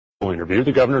interview.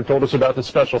 The governor told us about the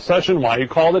special session, why he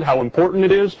called it, how important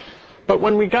it is. But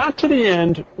when we got to the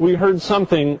end, we heard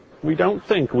something we don't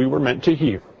think we were meant to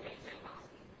hear.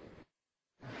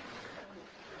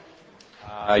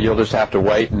 You'll just have to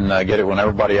wait and get it when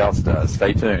everybody else does.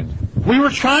 Stay tuned. We were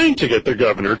trying to get the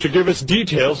governor to give us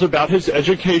details about his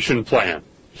education plan.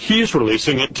 He's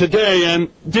releasing it today and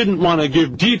didn't want to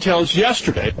give details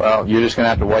yesterday. Well, you're just going to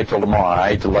have to wait till tomorrow. I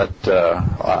hate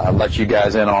to let you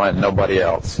guys in on it and nobody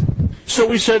else. So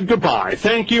we said goodbye,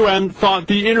 thank you, and thought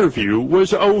the interview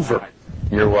was over.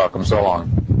 You're welcome. So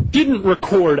long. Didn't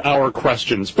record our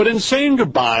questions, but in saying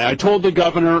goodbye, I told the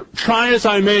governor, try as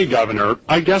I may, Governor,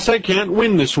 I guess I can't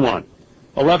win this one.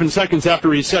 11 seconds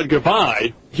after he said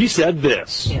goodbye, he said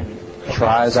this.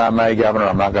 Try as I may, Governor,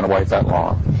 I'm not going to wait that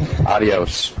long.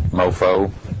 Adios,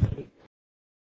 mofo.